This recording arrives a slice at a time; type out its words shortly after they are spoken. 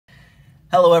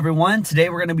Hello everyone, today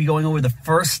we're going to be going over the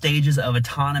first stages of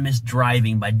autonomous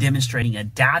driving by demonstrating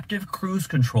adaptive cruise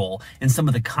control and some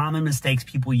of the common mistakes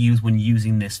people use when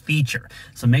using this feature.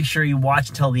 So make sure you watch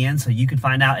until the end so you can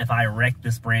find out if I wrecked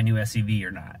this brand new SUV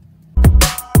or not.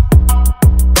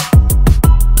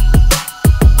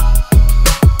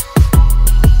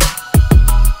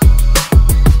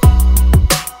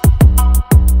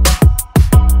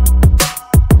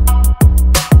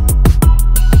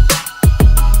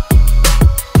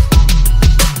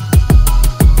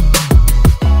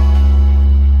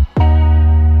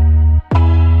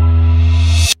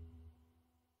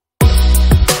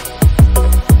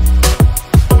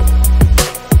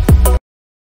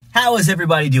 How is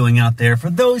everybody doing out there? For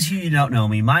those of you who don't know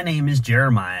me, my name is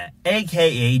Jeremiah,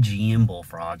 aka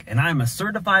GMBullfrog, and I'm a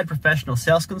certified professional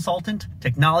sales consultant,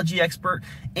 technology expert,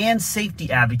 and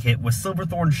safety advocate with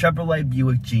Silverthorne Chevrolet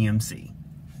Buick GMC.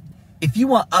 If you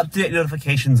want up-to-date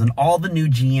notifications on all the new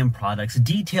GM products,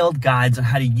 detailed guides on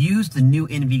how to use the new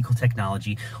in-vehicle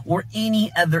technology, or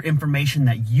any other information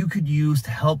that you could use to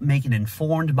help make an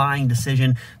informed buying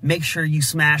decision, make sure you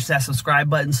smash that subscribe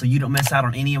button so you don't miss out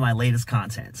on any of my latest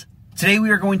content. Today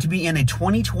we are going to be in a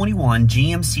 2021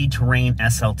 GMC Terrain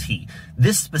SLT.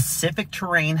 This specific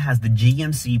Terrain has the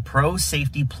GMC Pro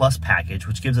Safety Plus package,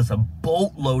 which gives us a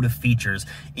boatload of features,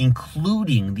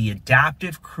 including the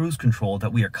adaptive cruise control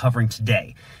that we are covering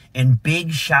today. And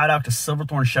big shout out to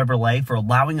Silverthorne Chevrolet for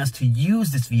allowing us to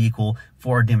use this vehicle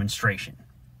for our demonstration.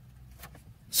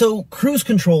 So cruise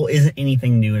control isn't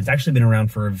anything new. It's actually been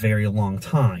around for a very long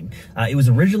time. It was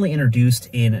originally introduced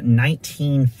in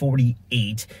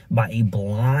 1948 by a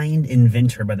blind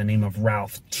inventor by the name of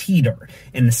Ralph Teeter,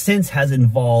 and since has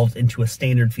evolved into a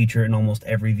standard feature in almost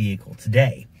every vehicle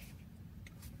today.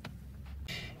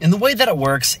 And the way that it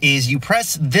works is you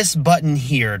press this button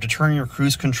here to turn your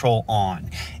cruise control on.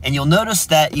 And you'll notice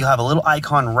that you have a little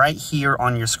icon right here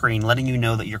on your screen letting you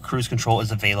know that your cruise control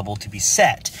is available to be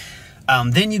set.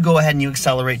 Then you go ahead and you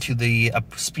accelerate to the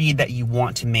speed that you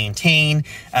want to maintain,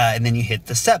 and then you hit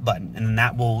the set button, and then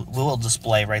that will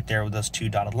display right there where those two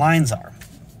dotted lines are.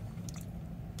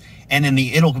 And then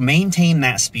it'll maintain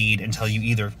that speed until you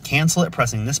either cancel it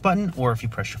pressing this button, or if you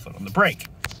press your foot on the brake.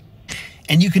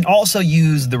 And you can also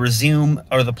use the resume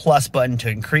or the plus button to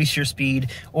increase your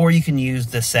speed, or you can use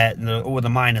the set or the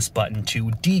minus button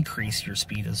to decrease your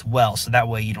speed as well. So that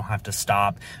way you don't have to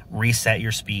stop, reset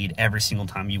your speed every single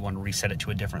time you want to reset it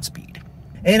to a different speed.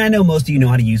 And I know most of you know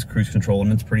how to use cruise control,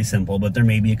 and it's pretty simple, but there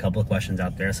may be a couple of questions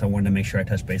out there, so I wanted to make sure I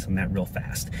touch base on that real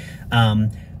fast.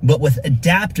 But with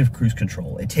adaptive cruise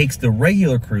control, it takes the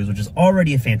regular cruise, which is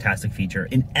already a fantastic feature,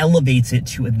 and elevates it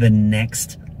to the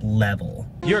next level.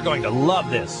 You're going to love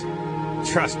this.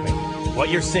 Trust me. What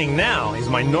you're seeing now is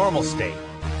my normal state.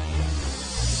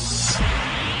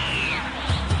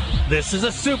 This is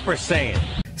a Super Saiyan.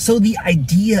 So the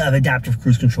idea of adaptive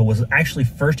cruise control was actually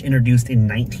first introduced in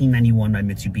 1991 by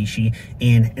Mitsubishi,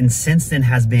 and since then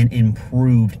has been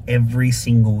improved every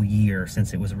single year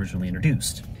since it was originally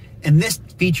introduced. And this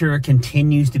feature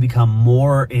continues to become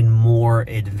more and more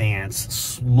advanced,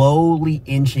 slowly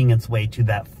inching its way to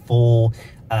that full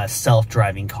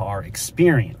self-driving car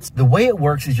experience. The way it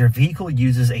works is your vehicle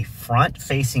uses a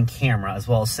front-facing camera as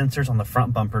well as sensors on the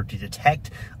front bumper to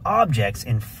detect objects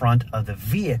in front of the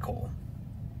vehicle.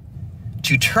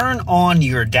 To turn on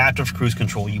your adaptive cruise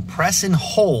control, you press and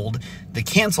hold the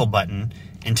cancel button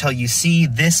until you see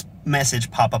this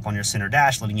message pop up on your center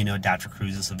dash letting you know adaptive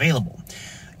cruise is available.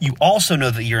 You also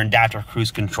know that you're in adaptive cruise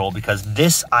control because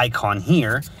this icon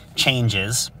here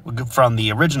changes from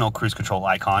the original cruise control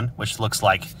icon, which looks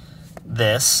like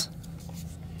this,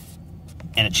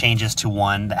 and it changes to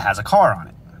one that has a car on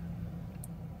it,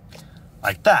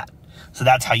 like that. So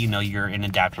that's how you know you're in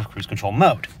adaptive cruise control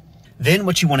mode. Then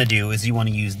what you want to do is you want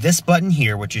to use this button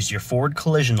here, which is your forward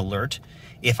collision alert.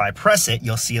 If I press it,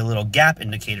 you'll see a little gap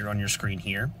indicator on your screen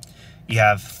here. You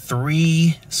have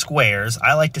 3 squares.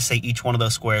 I like to say each one of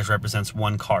those squares represents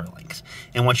 1 car length.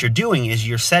 And what you're doing is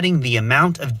you're setting the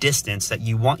amount of distance that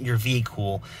you want your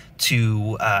vehicle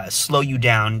to slow you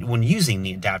down when using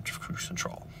the adaptive cruise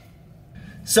control.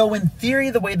 So in theory,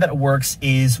 the way that it works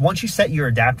is once you set your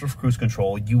adaptive cruise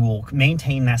control, you will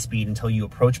maintain that speed until you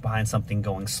approach behind something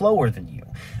going slower than you.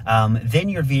 Then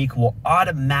your vehicle will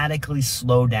automatically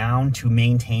slow down to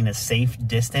maintain a safe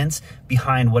distance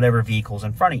behind whatever vehicle is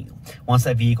in front of you. Once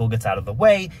that vehicle gets out of the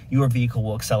way, your vehicle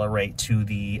will accelerate to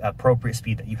the appropriate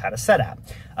speed that you had it set at.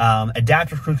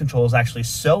 Adaptive cruise control is actually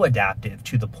so adaptive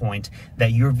to the point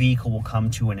that your vehicle will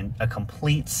come to a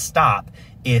complete stop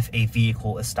if a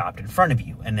vehicle is stopped in front of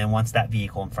you. And then once that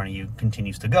vehicle in front of you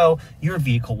continues to go, your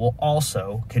vehicle will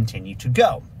also continue to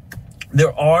go.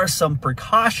 There are some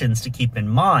precautions to keep in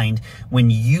mind when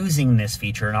using this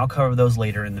feature, and I'll cover those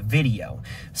later in the video.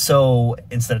 So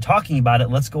instead of talking about it,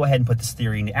 let's go ahead and put this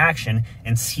theory into action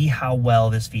and see how well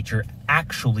this feature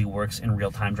actually works in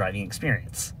real-time driving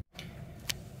experience.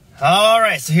 All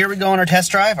right, so here we go on our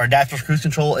test drive. Our adaptive cruise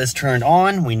control is turned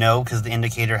on. We know because the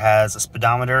indicator has a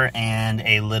speedometer and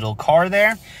a little car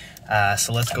there.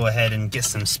 So let's go ahead and get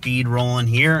some speed rolling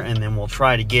here, and then we'll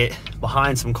try to get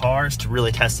behind some cars to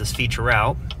really test this feature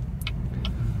out.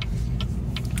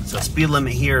 So speed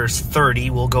limit here is 30.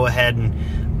 We'll go ahead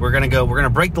and we're gonna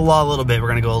break the law a little bit. We're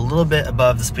gonna go a little bit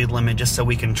above the speed limit just so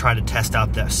we can try to test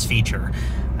out this feature.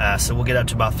 So we'll get up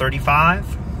to about 35.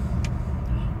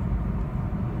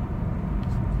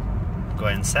 Go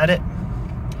ahead and set it.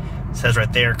 It says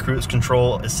right there, cruise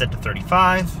control is set to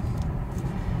 35.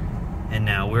 And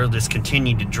now we'll just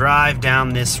continue to drive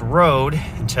down this road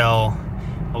until,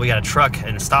 well, we got a truck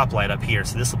and a stoplight up here,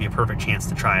 so this will be a perfect chance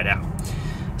to try it out.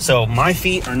 So my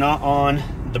feet are not on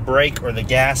the brake or the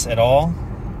gas at all.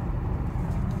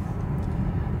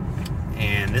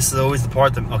 And this is always the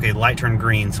part that, okay, light turned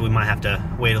green, so we might have to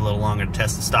wait a little longer to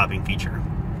test the stopping feature.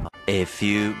 A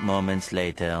few moments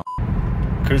later.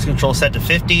 Cruise control set to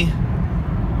 50.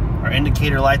 Our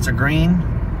indicator lights are green.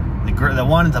 The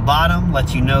one at the bottom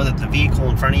lets you know that the vehicle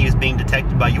in front of you is being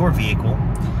detected by your vehicle.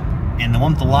 And the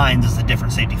one with the lines is a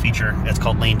different safety feature. It's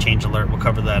called lane change alert. We'll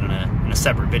cover that in a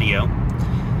separate video.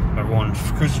 We're going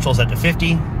cruise control set to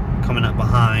 50, coming up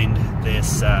behind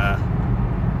this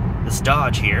this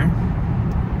Dodge here.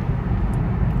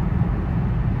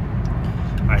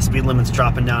 All right, speed limit's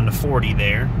dropping down to 40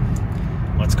 there.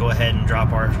 Let's go ahead and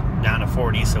drop our down to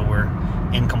 40 so we're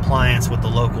in compliance with the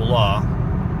local law.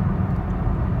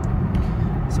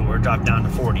 So we're dropped down to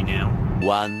 40 now.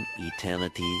 One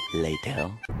eternity later.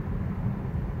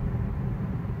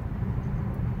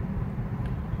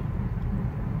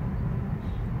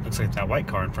 Looks like that white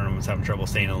car in front of him is having trouble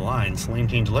staying in the line. So lane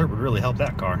change alert would really help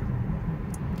that car.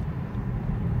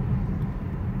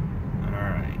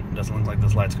 Alright, doesn't look like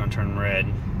this light's gonna turn red.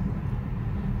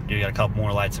 We got a couple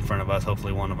more lights in front of us.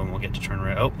 Hopefully one of them will get to turn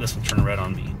red. Oh, this will turn red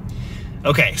on me.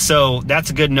 Okay, so that's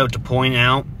a good note to point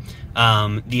out.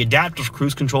 The adaptive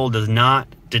cruise control does not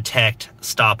detect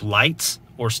stop lights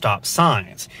or stop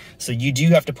signs. So you do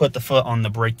have to put the foot on the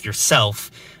brake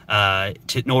yourself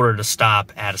in order to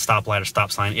stop at a stoplight or stop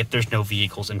sign if there's no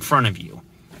vehicles in front of you.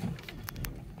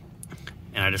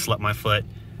 And I just let my foot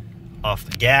off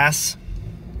the gas.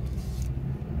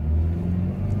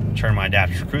 Turn my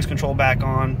adaptive cruise control back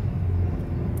on.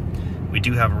 We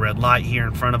do have a red light here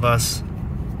in front of us.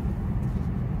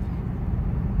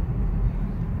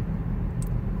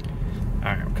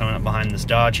 Alright, we're coming up behind this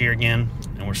Dodge here again,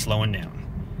 and we're slowing down.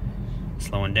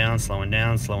 Slowing down, slowing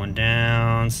down, slowing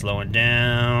down, slowing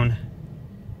down.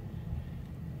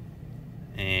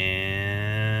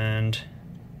 And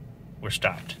we're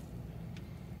stopped.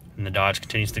 And the Dodge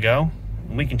continues to go,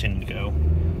 and we continue to go.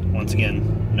 Once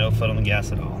again, no foot on the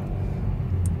gas at all.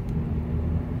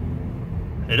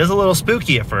 It is a little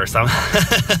spooky at first.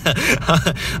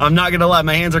 I'm not gonna lie,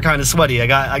 my hands are kind of sweaty.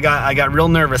 I got real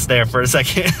nervous there for a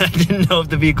second. I didn't know if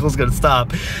the vehicle was gonna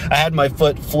stop. I had my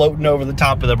foot floating over the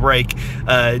top of the brake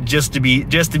just to be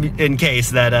in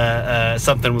case that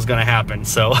something was gonna happen.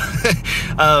 So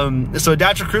so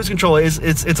adaptive cruise control it's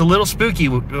a little spooky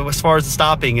as far as the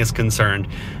stopping is concerned.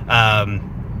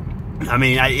 I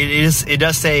mean, it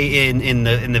does say in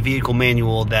the vehicle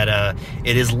manual that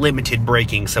it is limited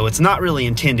braking, so it's not really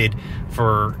intended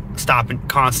for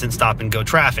constant stop and go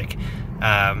traffic.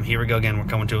 Here we go again. We're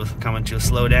coming to a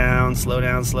slow down, slow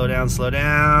down, slow down, slow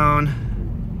down,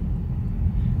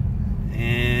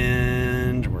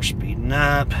 and we're speeding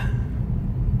up.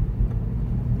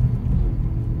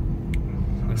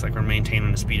 Looks like we're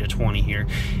maintaining a speed of 20 here.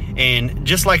 And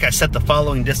just like I set the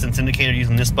following distance indicator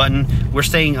using this button, we're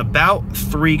staying about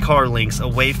 3 car lengths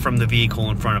away from the vehicle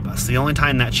in front of us. The only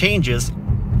time that changes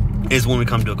is when we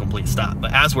come to a complete stop.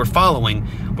 But as we're following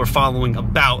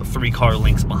about 3 car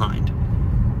lengths behind.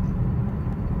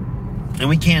 And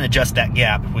we can adjust that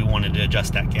gap if we wanted to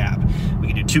adjust that gap. We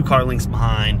can do 2 car lengths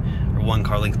behind or 1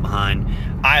 car length behind.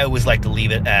 I always like to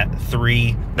leave it at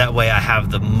 3. That way I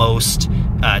have the most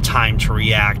time to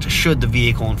react should the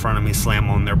vehicle in front of me slam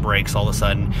on their brakes all of a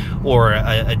sudden, or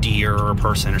a deer or a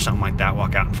person or something like that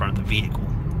walk out in front of the vehicle.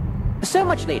 So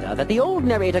much later that the old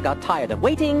narrator got tired of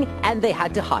waiting and they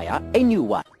had to hire a new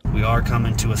one. We are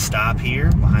coming to a stop here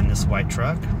behind this white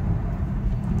truck.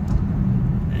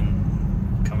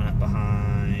 And coming up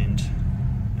behind,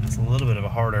 it's a little bit of a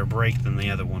harder brake than the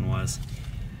other one was.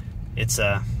 It's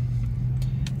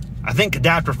I think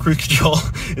adaptive cruise control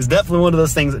is definitely one of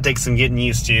those things that takes some getting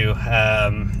used to.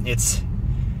 It's,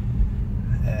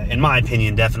 in my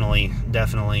opinion,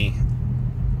 definitely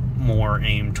more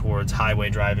aimed towards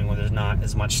highway driving where there's not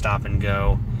as much stop and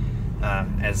go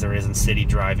as there is in city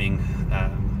driving.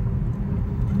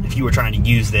 If you were trying to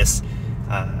use this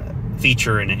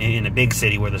feature in a big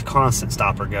city where there's constant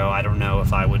stop or go, I don't know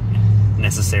if I would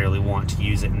necessarily want to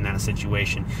use it in that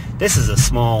situation. This is a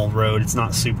small road, it's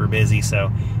not super busy,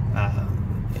 so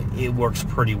it works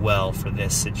pretty well for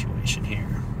this situation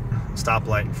here.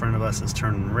 Stoplight in front of us is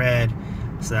turning red,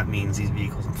 so that means these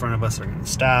vehicles in front of us are going to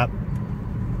stop.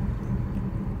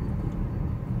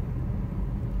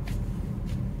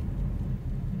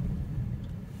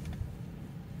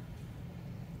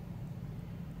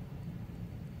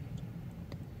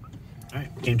 All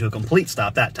right, came to a complete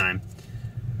stop that time.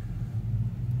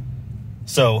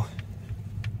 So,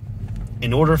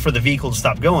 in order for the vehicle to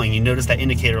stop going, you notice that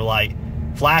indicator light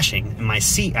flashing, and my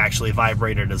seat actually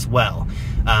vibrated as well.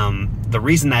 The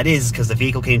reason that is because the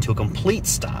vehicle came to a complete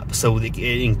stop, so it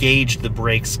engaged the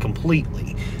brakes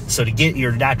completely. So to get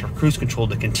your adaptive cruise control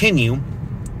to continue,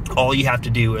 all you have to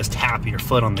do is tap your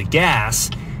foot on the gas,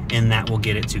 and that will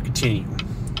get it to continue.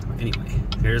 Anyway,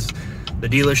 here's the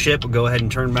dealership. We'll go ahead and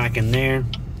turn back in there.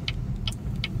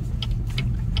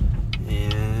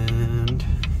 And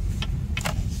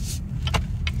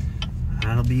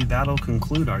that'll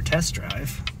conclude our test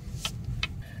drive.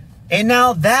 And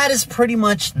now that is pretty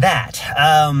much that.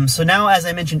 So now, as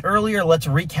I mentioned earlier, let's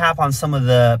recap on some of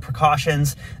the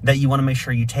precautions that you want to make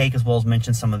sure you take, as well as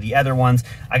mention some of the other ones.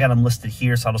 I got them listed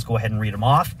here, so I'll just go ahead and read them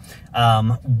off.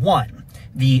 1,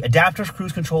 the adaptive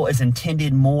cruise control is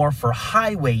intended more for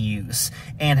highway use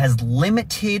and has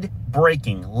limited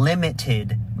braking.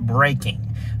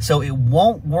 So it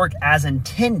won't work as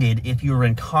intended if you're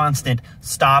in constant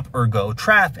stop or go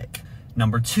traffic.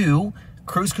 Number 2,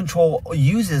 cruise control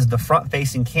uses the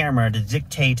front-facing camera to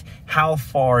dictate how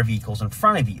far a vehicle's in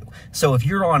front of you. So if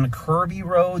you're on curvy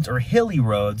roads or hilly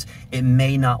roads, it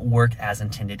may not work as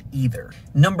intended either.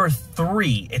 Number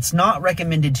 3, it's not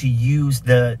recommended to use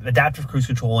the adaptive cruise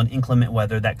control in inclement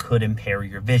weather that could impair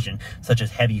your vision, such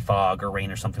as heavy fog or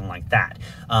rain or something like that.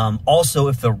 Also,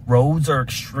 if the roads are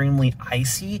extremely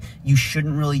icy, you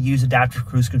shouldn't really use adaptive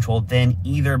cruise control then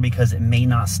either, because it may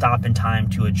not stop in time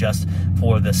to adjust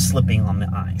for the slipping on the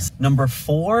ice. Number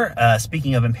 4,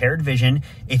 speaking of impaired vision,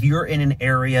 if you're in an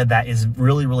area that is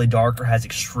really dark or has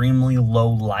extremely low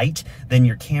light, then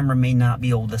your camera may not be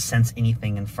able to sense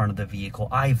anything in front of the vehicle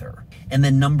either. And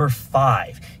then number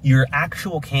 5, your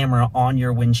actual camera on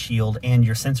your windshield and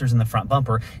your sensors in the front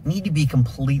bumper need to be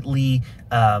completely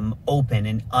open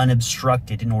and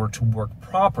unobstructed in order to work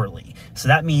properly. So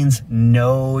that means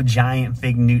no giant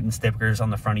Fig Newton stickers on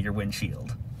the front of your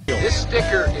windshield. This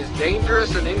sticker is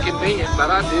dangerous and inconvenient, but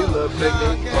I do love Fig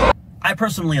Newtons. I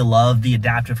personally love the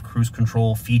adaptive cruise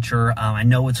control feature. I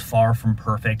know it's far from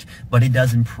perfect, but it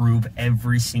does improve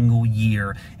every single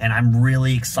year, and I'm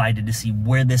really excited to see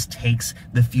where this takes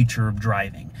the future of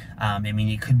driving. I mean,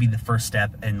 it could be the first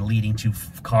step in leading to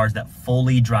cars that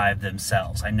fully drive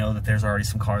themselves. I know that there's already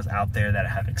some cars out there that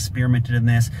have experimented in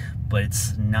this, but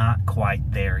it's not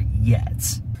quite there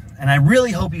yet. And I really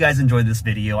hope you guys enjoyed this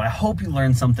video. I hope you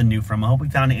learned something new from it. I hope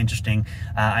you found it interesting.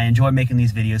 I enjoy making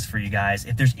these videos for you guys.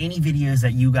 If there's any videos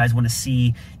that you guys want to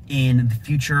see in the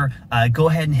future, go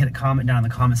ahead and hit a comment down in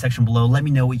the comment section below. Let me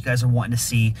know what you guys are wanting to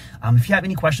see. If you have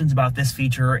any questions about this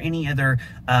feature or any other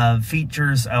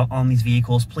features on these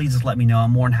vehicles, please just let me know.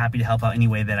 I'm more than happy to help out any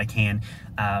way that I can.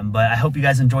 But I hope you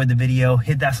guys enjoyed the video.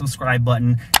 Hit that subscribe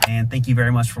button, and thank you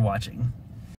very much for watching.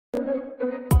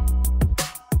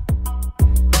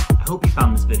 I hope you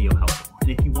found this video helpful,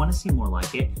 and if you want to see more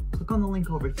like it, click on the link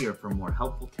over here for more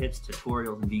helpful tips,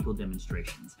 tutorials, and vehicle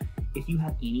demonstrations. If you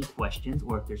have any questions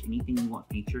or if there's anything you want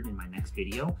featured in my next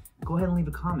video, go ahead and leave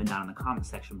a comment down in the comment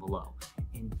section below.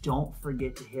 And don't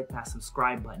forget to hit that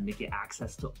subscribe button to get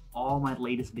access to all my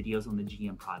latest videos on the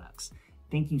GM products.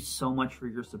 Thank you so much for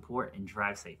your support, and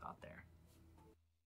drive safe out there.